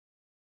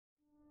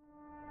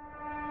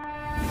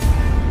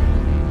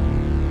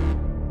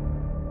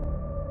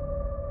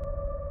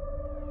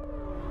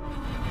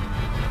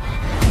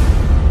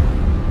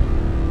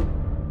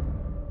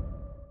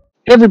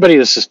Everybody,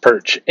 this is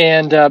Perch,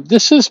 and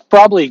this is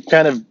probably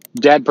kind of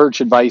dad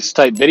Perch advice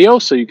type video,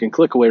 so you can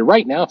click away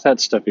right now if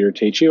that stuff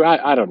irritates you.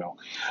 I don't know.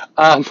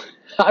 Um,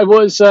 I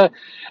was,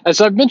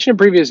 as I've mentioned in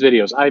previous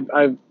videos,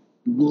 I've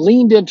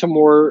leaned into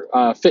more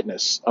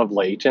fitness of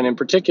late, and in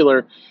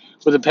particular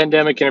with the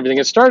pandemic and everything.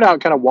 It started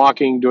out kind of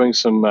walking, doing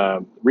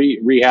some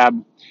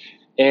rehab,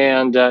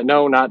 and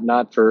no,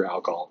 not for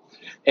alcohol.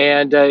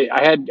 And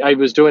I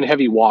was doing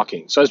heavy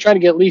walking, so I was trying to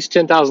get at least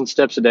 10,000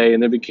 steps a day,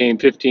 and then it became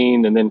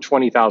 15, and then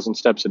 20,000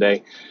 steps a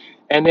day,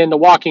 and then the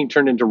walking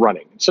turned into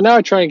running. So now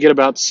I try and get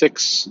about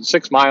six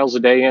miles a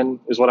day in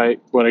is what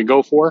I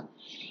go for.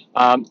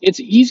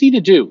 It's easy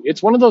to do.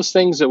 It's one of those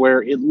things that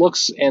where it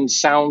looks and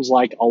sounds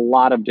like a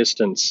lot of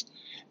distance,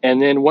 and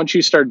then once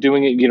you start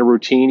doing it, you get a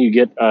routine. You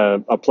get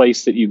a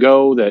place that you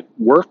go that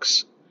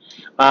works.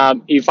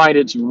 You find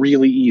it's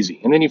really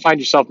easy, and then you find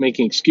yourself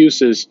making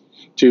excuses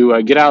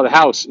to get out of the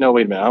house. No,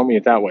 wait a minute, I don't mean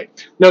it that way.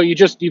 No,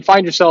 you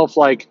find yourself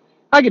like,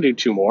 I could do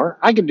two more.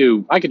 I could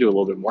do a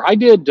little bit more. I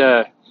did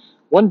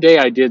one day.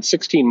 I did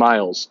 16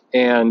 miles,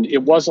 and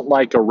it wasn't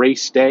like a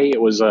race day.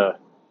 It was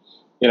it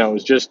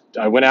was just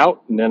I went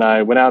out, and then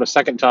I went out a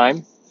second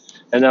time,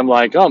 and I'm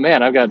like, oh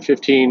man, I've got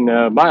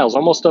 15 miles,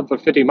 almost up to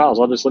 50 miles.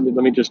 Let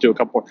me just do a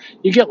couple more.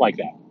 You get like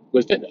that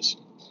with fitness.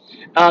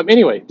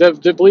 Anyway,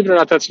 believe it or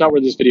not, that's not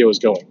where this video is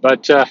going.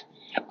 But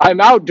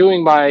I'm out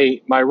doing my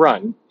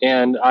run,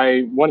 and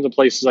one of the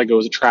places I go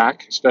is a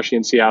track, especially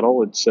in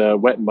Seattle. It's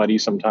wet and muddy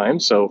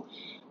sometimes, so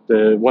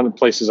one of the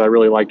places I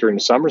really like during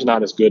the summer is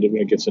not as good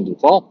when it gets into the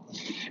fall.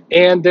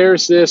 And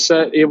there's this.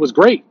 It was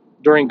great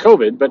during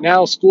COVID, but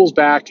now school's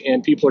back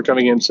and people are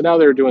coming in, so now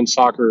they're doing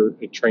soccer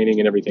training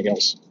and everything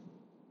else.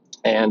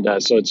 And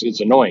so it's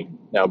annoying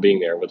now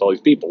being there with all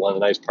these people. One of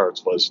the nice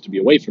parts was to be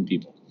away from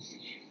people.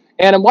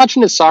 And I'm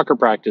watching this soccer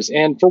practice,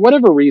 and for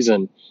whatever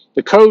reason,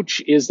 the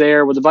coach is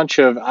there with a bunch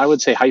of, I would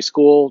say,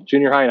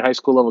 junior high and high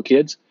school level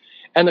kids.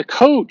 And the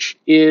coach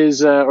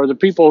is, or the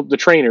people, the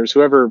trainers,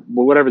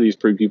 whatever these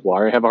people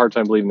are, I have a hard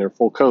time believing they're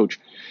full coach.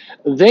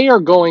 They are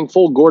going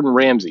full Gordon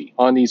Ramsay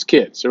on these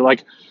kids. They're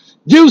like,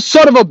 you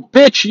son of a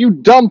bitch, you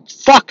dumb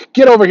fuck,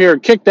 get over here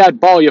and kick that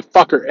ball, you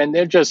fucker. And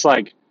they're just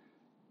like,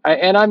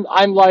 and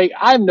I'm like,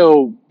 I'm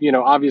no,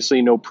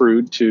 obviously no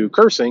prude to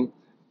cursing.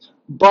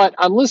 But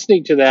I'm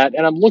listening to that,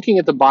 and I'm looking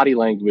at the body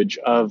language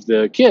of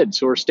the kids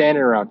who are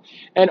standing around.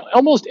 And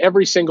almost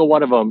every single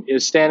one of them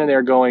is standing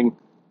there going,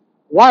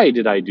 why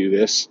did I do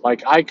this?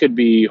 Like, I could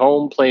be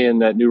home playing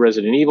that new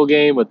Resident Evil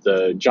game with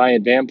the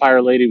giant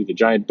vampire lady with the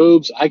giant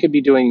boobs. I could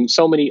be doing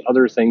so many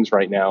other things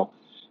right now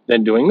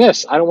than doing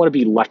this. I don't want to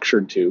be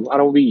lectured to. I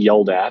don't want to be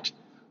yelled at.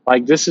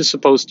 Like, this is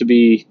supposed to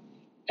be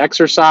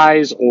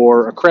exercise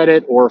or a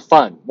credit or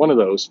fun, one of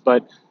those.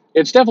 But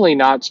it's definitely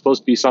not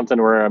supposed to be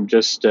something where I'm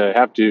just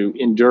have to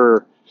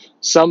endure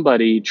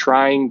somebody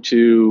trying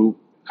to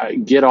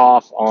get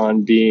off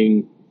on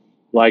being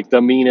like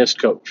the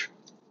meanest coach.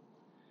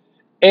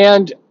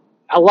 And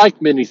I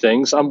like many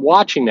things. I'm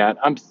watching that.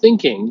 I'm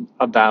thinking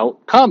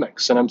about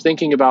comics, and I'm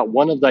thinking about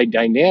one of the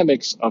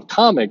dynamics of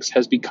comics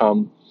has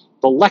become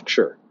the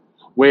lecture,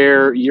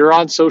 where you're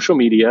on social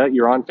media,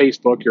 you're on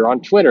Facebook, you're on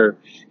Twitter,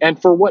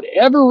 and for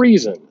whatever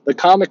reason, the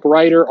comic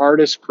writer,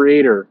 artist,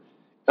 creator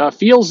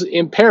feels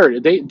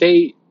imperative.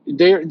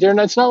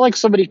 It's not like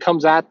somebody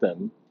comes at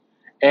them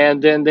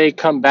and then they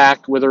come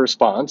back with a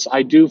response.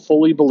 I do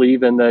fully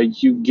believe in the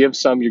you give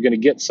some, you're going to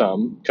get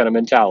some kind of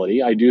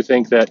mentality. I do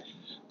think that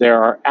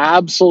there are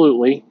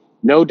absolutely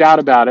no doubt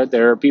about it.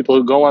 There are people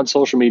who go on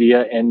social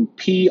media and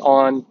pee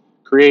on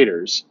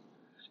creators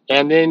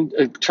and then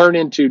turn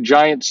into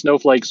giant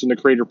snowflakes when the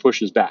creator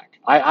pushes back.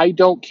 I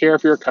don't care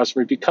if you're a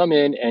customer. If you come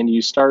in and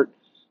you start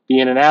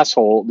being an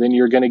asshole, then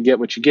you're going to get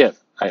what you give.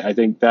 I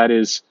think that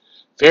is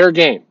fair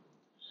game.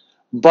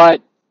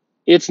 But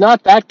it's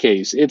not that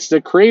case. It's the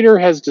creator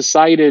has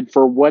decided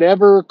for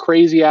whatever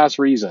crazy ass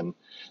reason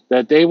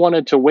that they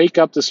wanted to wake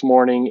up this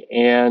morning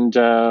and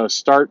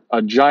start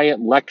a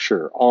giant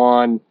lecture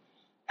on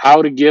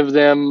how to give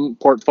them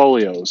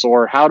portfolios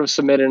or how to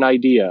submit an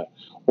idea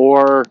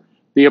or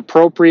the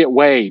appropriate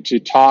way to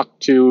talk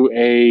to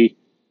a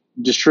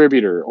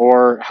distributor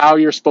or how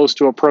you're supposed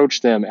to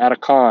approach them at a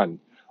con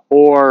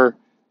or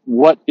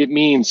what it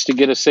means to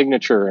get a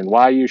signature and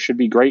why you should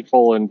be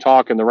grateful and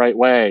talk in the right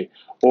way,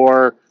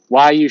 or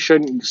why you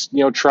shouldn't,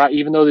 try,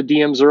 even though the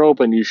DMs are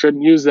open, you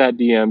shouldn't use that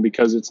DM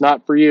because it's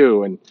not for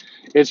you. And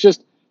it's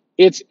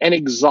an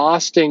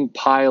exhausting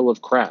pile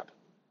of crap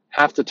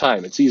half the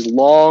time. It's these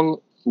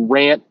long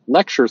rant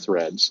lecture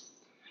threads.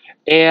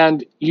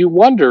 And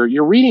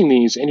you're reading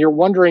these and you're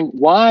wondering,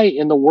 why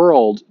in the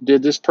world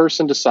did this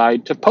person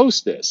decide to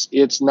post this?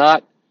 It's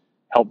not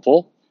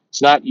helpful.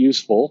 It's not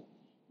useful.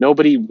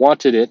 Nobody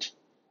wanted it.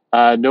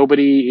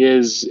 Nobody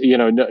is,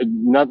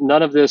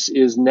 none of this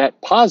is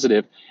net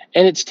positive.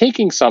 And it's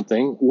taking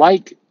something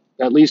like,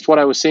 at least what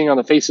I was seeing on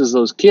the faces of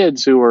those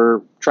kids who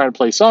were trying to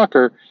play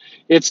soccer,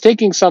 it's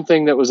taking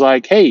something that was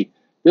like, hey,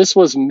 this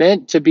was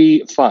meant to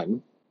be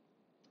fun,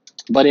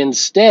 but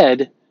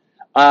instead,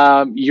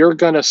 you're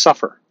going to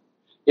suffer.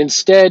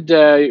 Instead,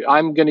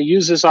 I'm going to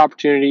use this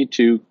opportunity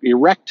to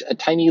erect a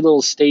tiny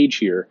little stage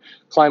here,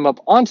 climb up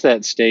onto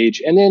that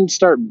stage, and then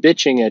start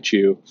bitching at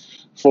you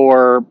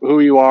for who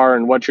you are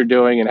and what you're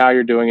doing and how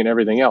you're doing and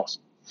everything else.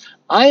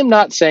 I am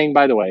not saying,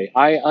 by the way,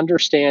 I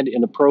understand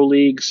in the pro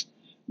leagues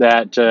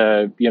that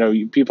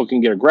people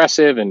can get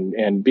aggressive,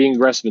 and being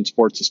aggressive in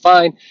sports is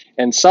fine.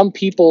 And some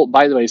people,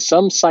 by the way,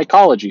 some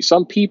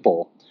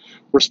people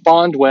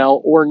respond well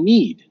or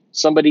need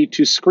somebody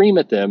to scream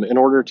at them in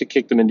order to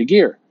kick them into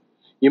gear.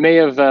 You may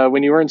have,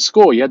 when you were in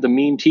school, you had the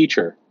mean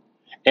teacher,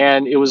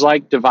 and it was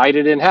like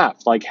divided in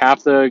half. Like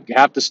half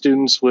the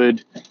students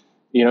would,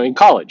 in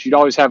college, you'd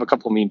always have a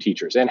couple of mean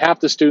teachers, and half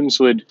the students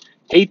would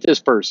hate this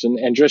person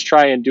and just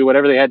try and do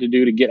whatever they had to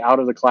do to get out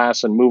of the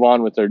class and move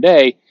on with their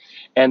day.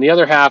 And the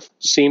other half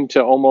seemed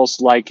to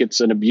almost like it's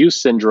an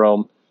abuse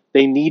syndrome.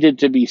 They needed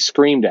to be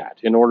screamed at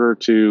in order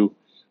to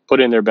put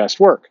in their best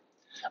work.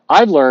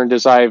 I've learned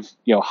as I've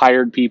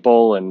hired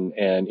people and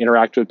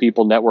interacted with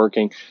people,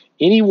 networking.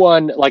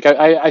 Anyone like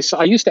I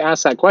used to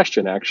ask that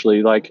question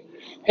actually, like,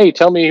 hey,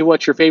 tell me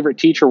what your favorite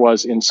teacher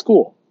was in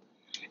school.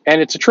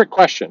 And it's a trick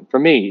question for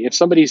me. If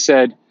somebody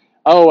said,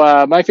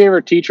 "Oh, my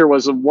favorite teacher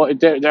was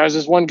there was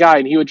this one guy,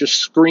 and he would just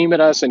scream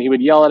at us, and he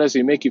would yell at us,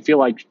 he'd make you feel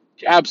like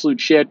absolute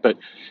shit," but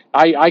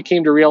I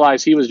came to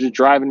realize he was just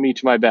driving me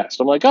to my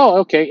best. I'm like, "Oh,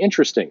 okay,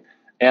 interesting."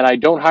 And I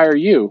don't hire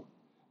you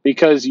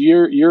because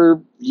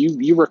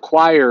you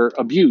require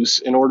abuse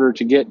in order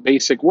to get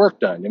basic work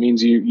done. It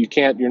means you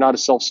can't. You're not a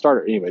self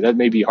starter. Anyway, that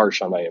may be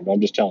harsh on my end, but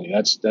I'm just telling you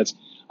that's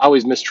I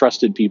always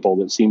mistrusted people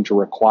that seem to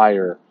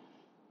require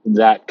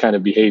that kind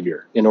of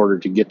behavior in order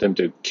to get them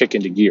to kick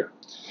into gear.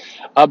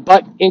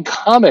 But in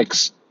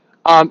comics,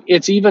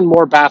 it's even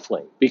more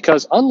baffling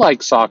because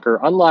unlike soccer,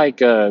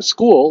 unlike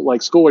school,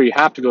 like school where you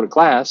have to go to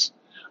class,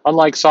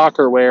 unlike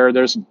soccer where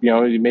there's,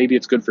 maybe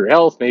it's good for your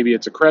health, maybe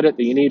it's a credit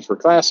that you need for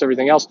class,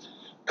 everything else,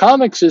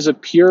 comics is a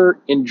pure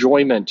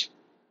enjoyment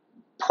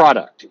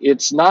product.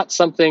 It's not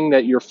something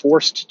that you're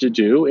forced to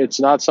do. It's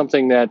not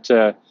something that,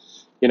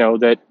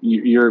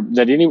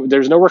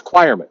 there's no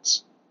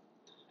requirements.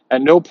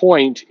 At no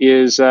point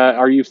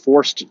are you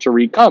forced to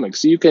read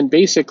comics. So you can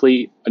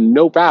basically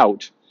nope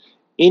out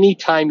any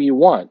time you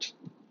want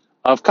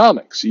of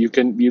comics. You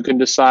can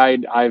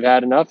decide, I've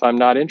had enough, I'm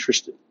not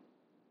interested.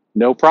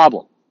 No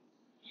problem.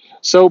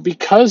 So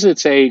because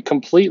it's a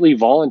completely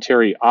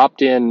voluntary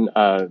opt-in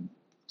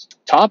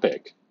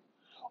topic,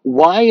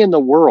 why in the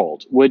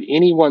world would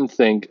anyone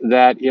think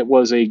that it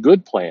was a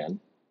good plan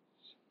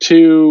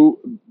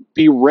to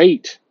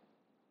berate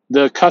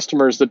the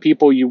customers, the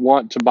people you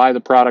want to buy the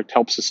product,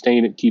 help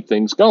sustain it, keep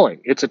things going?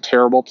 It's a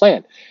terrible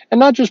plan. And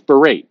not just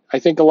berate. I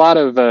think a lot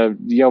of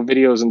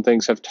videos and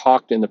things have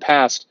talked in the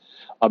past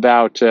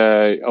about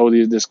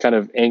this kind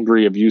of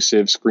angry,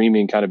 abusive,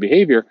 screaming kind of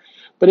behavior.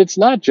 But it's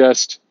not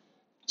just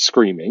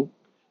screaming.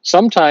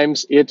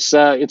 Sometimes it's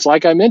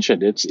like I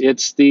mentioned.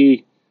 It's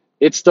the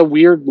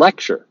weird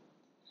lecture.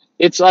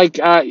 It's like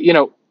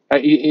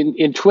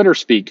in Twitter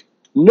speak,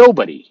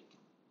 nobody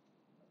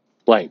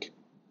blank.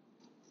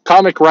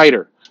 Comic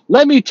writer,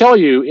 let me tell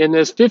you in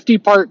this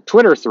 50-part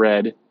Twitter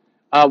thread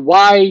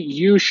why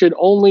you should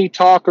only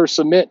talk or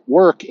submit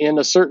work in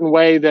a certain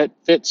way that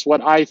fits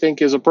what I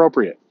think is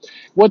appropriate.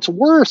 What's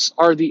worse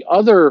are the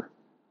other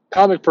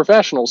comic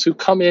professionals who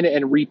come in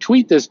and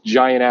retweet this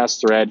giant ass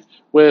thread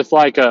with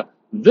like a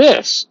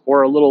this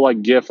or a little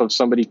like gif of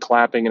somebody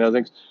clapping and other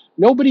things.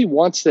 Nobody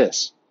wants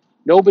this.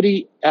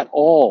 Nobody at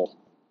all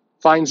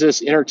finds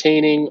this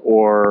entertaining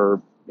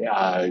or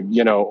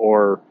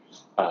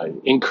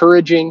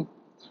encouraging,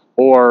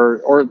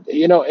 or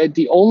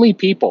the only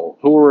people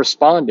who are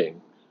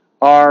responding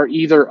are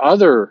either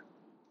other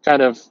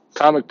kind of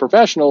comic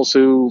professionals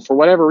who, for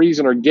whatever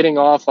reason, are getting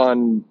off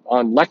on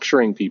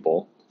lecturing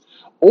people,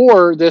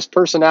 or this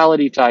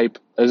personality type,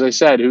 as I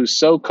said, who's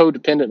so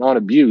codependent on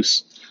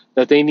abuse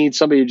that they need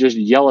somebody to just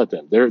yell at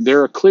them.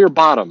 They're a clear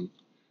bottom,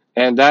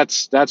 and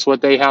that's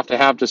what they have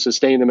to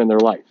sustain them in their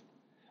life.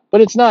 But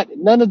it's not,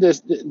 none of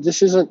this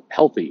isn't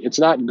healthy. It's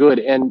not good.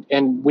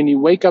 And when you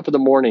wake up in the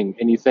morning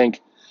and you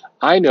think,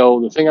 I know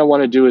the thing I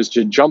want to do is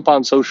to jump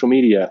on social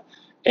media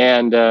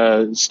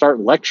and start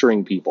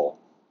lecturing people.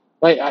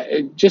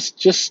 Like,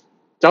 just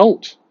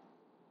don't.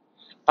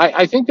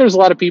 I think there's a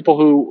lot of people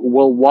who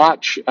will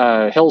watch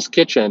Hell's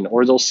Kitchen,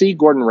 or they'll see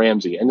Gordon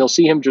Ramsay and they'll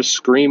see him just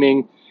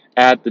screaming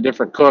at the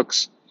different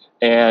cooks,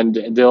 and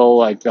they'll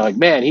like,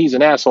 man, he's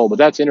an asshole, but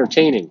that's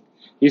entertaining.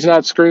 He's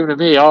not screaming at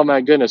me. Oh my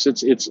goodness.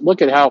 It's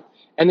look at how,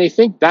 and they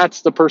think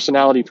that's the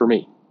personality for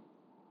me.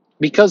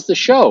 Because the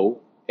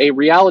show, a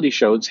reality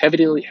show, it's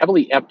heavily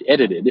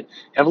edited,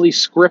 heavily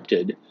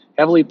scripted,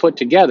 heavily put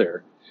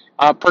together,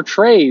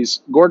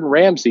 portrays Gordon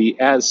Ramsay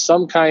as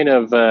some kind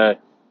of,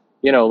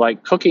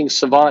 like cooking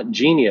savant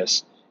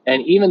genius.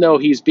 And even though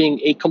he's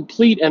being a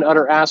complete and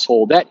utter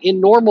asshole, that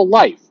in normal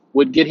life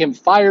would get him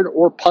fired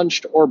or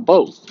punched or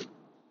both.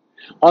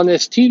 On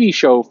this TV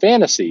show,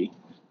 Fantasy,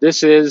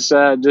 this is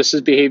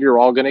behavior we're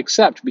all going to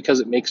accept because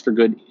it makes for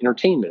good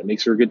entertainment. It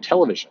makes for good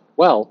television.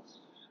 Well,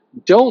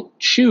 don't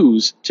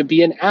choose to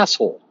be an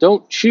asshole.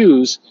 Don't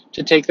choose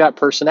to take that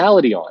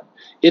personality on.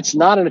 It's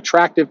not an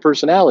attractive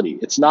personality.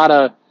 It's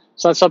not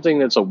something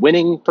that's a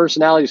winning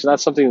personality. It's not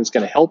something that's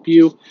going to help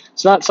you.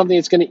 It's not something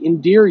that's going to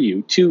endear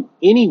you to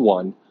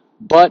anyone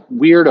but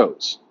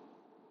weirdos.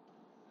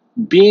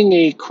 Being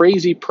a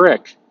crazy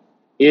prick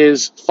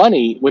is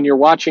funny when you're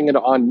watching it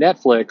on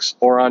Netflix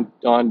or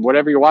on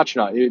whatever you're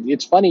watching on.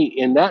 It's funny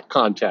in that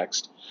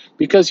context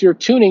because you're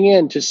tuning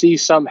in to see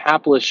some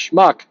hapless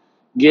schmuck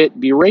get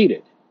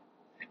berated.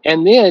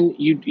 And then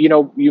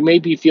you may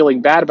be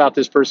feeling bad about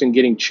this person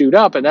getting chewed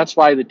up, and that's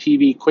why the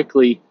TV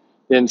quickly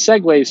then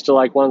segues to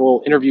like one of the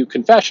little interview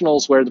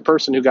confessionals where the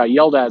person who got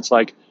yelled at is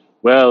like,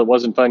 well, it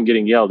wasn't fun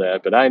getting yelled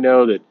at, but I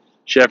know that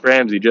Chef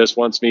Ramsay just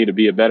wants me to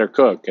be a better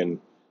cook, and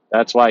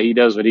that's why he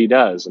does what he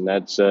does, and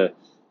that's I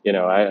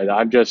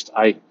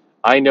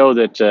know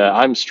that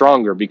I'm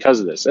stronger because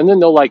of this. And then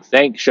they'll like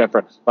thank Chef,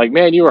 like,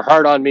 man, you were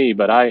hard on me,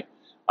 but I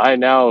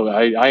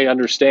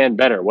understand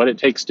better what it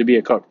takes to be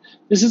a cook.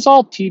 This is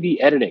all TV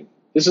editing.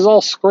 This is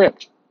all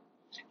script.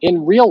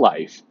 In real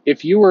life,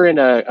 if you were in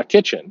a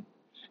kitchen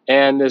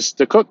and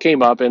the cook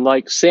came up and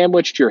like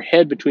sandwiched your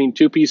head between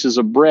two pieces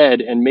of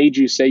bread and made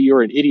you say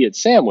you're an idiot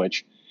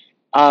sandwich,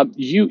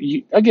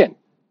 you again,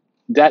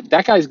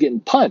 that guy's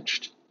getting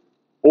punched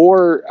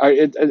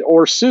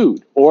or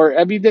sued, or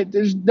I mean,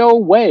 there's no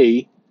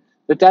way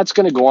that that's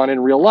going to go on in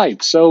real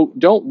life. So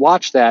don't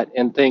watch that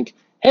and think,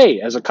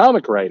 hey, as a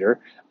comic writer,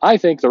 I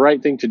think the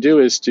right thing to do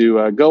is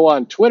to go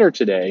on Twitter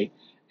today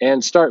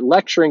and start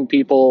lecturing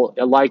people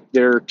like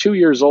they're 2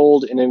 years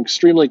old in an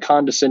extremely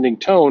condescending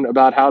tone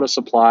about how to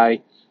supply,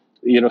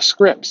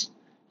 scripts.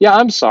 Yeah,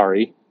 I'm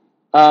sorry.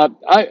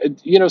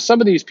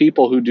 Some of these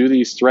people who do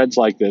these threads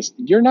like this,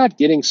 you're not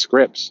getting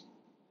scripts.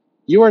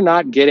 You are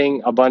not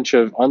getting a bunch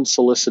of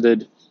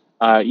unsolicited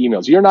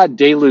emails. You're not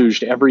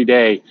deluged every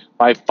day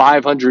by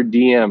 500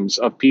 DMs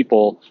of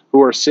people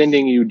who are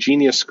sending you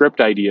genius script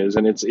ideas,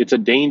 and it's a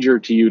danger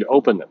to you to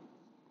open them.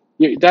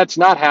 That's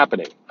not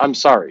happening. I'm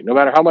sorry. No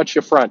matter how much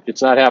you front,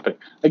 it's not happening.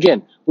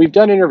 Again, we've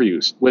done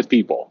interviews with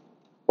people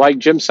like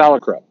Jim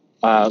Salicrup,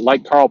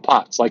 like Carl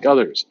Potts, like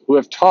others who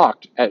have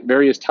talked at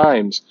various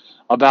times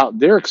about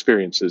their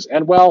experiences.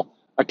 And well,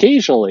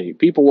 occasionally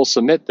people will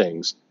submit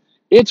things.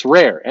 It's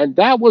rare. And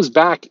that was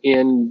back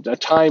in a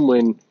time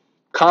when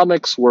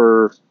comics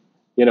were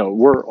a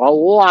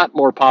lot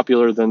more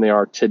popular than they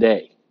are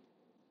today.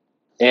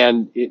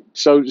 And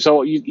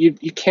so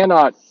you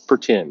cannot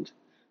pretend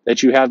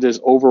that you have this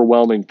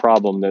overwhelming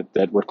problem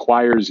that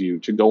requires you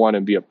to go on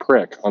and be a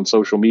prick on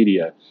social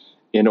media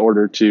in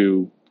order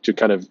to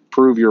kind of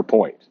prove your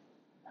point.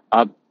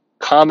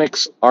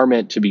 Comics are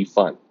meant to be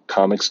fun.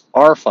 Comics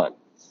are fun.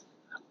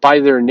 By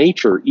their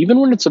nature, even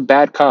when it's a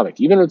bad comic,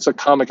 even when it's a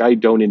comic I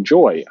don't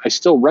enjoy, I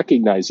still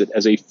recognize it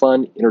as a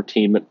fun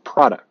entertainment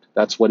product.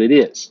 That's what it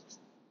is.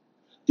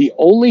 The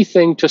only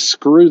thing to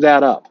screw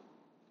that up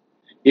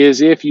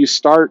is if you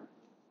start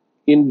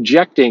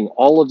injecting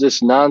all of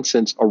this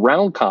nonsense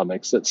around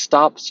comics that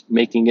stops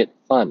making it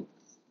fun.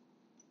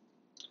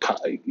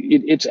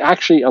 It's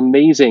actually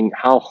amazing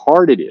how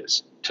hard it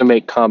is to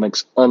make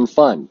comics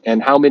unfun,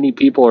 and how many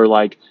people are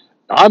like,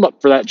 I'm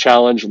up for that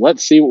challenge.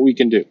 Let's see what we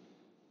can do.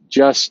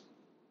 Just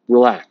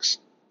relax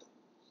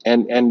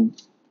and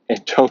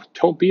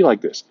don't be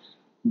like this.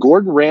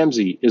 Gordon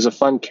Ramsay is a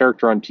fun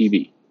character on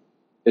TV.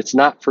 It's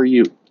not for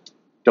you.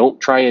 Don't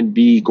try and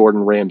be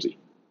Gordon Ramsay.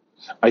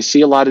 I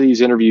see a lot of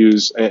these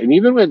interviews, and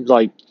even with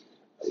like,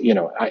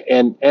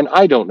 and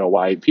I don't know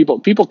why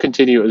people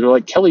continue. They're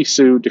like, Kelly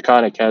Sue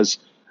DeConnick has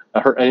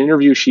an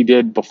interview she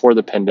did before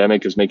the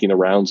pandemic is making the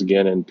rounds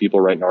again, and people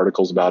are writing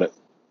articles about it.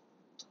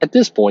 At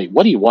this point,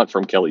 what do you want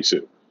from Kelly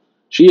Sue?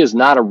 She is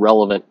not a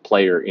relevant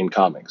player in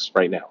comics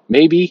right now.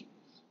 Maybe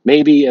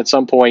at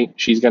some point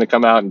she's going to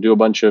come out and do a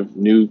bunch of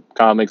new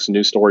comics,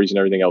 new stories, and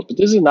everything else. But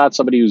this is not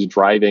somebody who's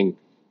driving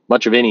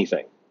much of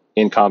anything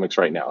in comics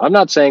right now. I'm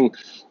not saying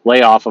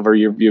lay off of her.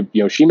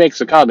 She makes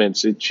the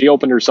comments. She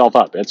opened herself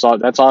up. That's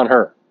on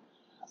her.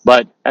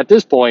 But at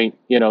this point,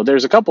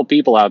 there's a couple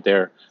people out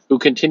there who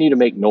continue to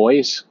make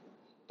noise,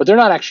 but they're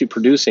not actually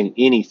producing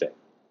anything.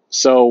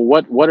 So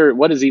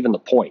what is even the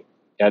point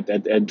at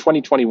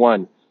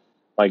 2021?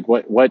 Like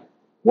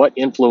what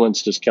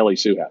influence does Kelly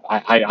Sue have?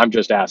 I'm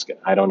just asking.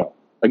 I don't know.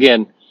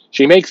 Again,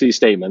 she makes these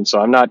statements,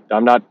 so I'm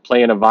not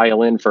playing a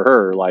violin for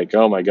her. Like,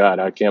 oh my God,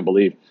 I can't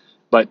believe.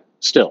 But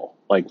still,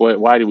 like,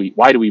 why do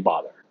we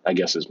bother? I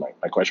guess is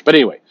my question. But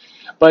anyway,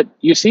 but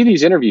you see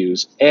these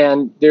interviews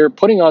and they're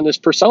putting on this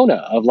persona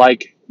of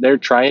like they're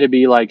trying to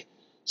be like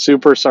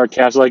super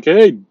sarcastic, like,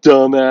 hey,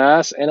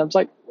 dumbass. And I'm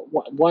like,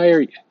 why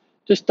are you?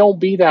 Just don't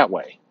be that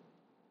way.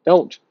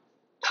 Don't.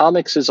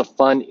 Comics is a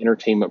fun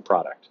entertainment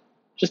product.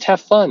 Just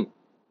have fun.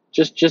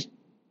 Just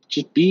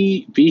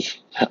be.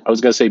 I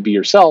was gonna say be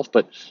yourself,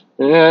 but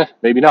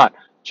maybe not.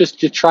 Just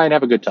try and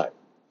have a good time.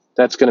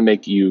 That's gonna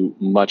make you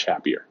much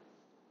happier,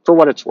 for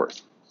what it's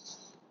worth.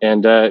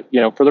 And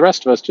for the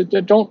rest of us,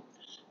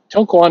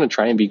 don't go on and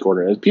try and be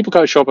Gordon. People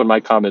kind of show up in my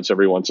comments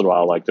every once in a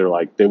while, like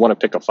they want to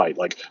pick a fight,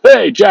 like,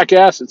 hey,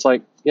 jackass. It's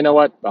like, you know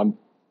what?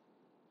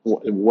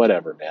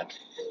 Whatever, man.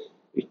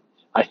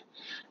 I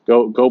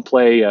go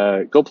play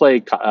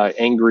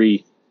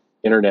angry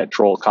internet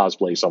troll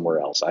cosplay somewhere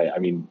else. I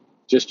mean,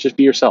 just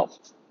be yourself.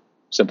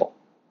 Simple.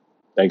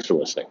 Thanks for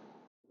listening.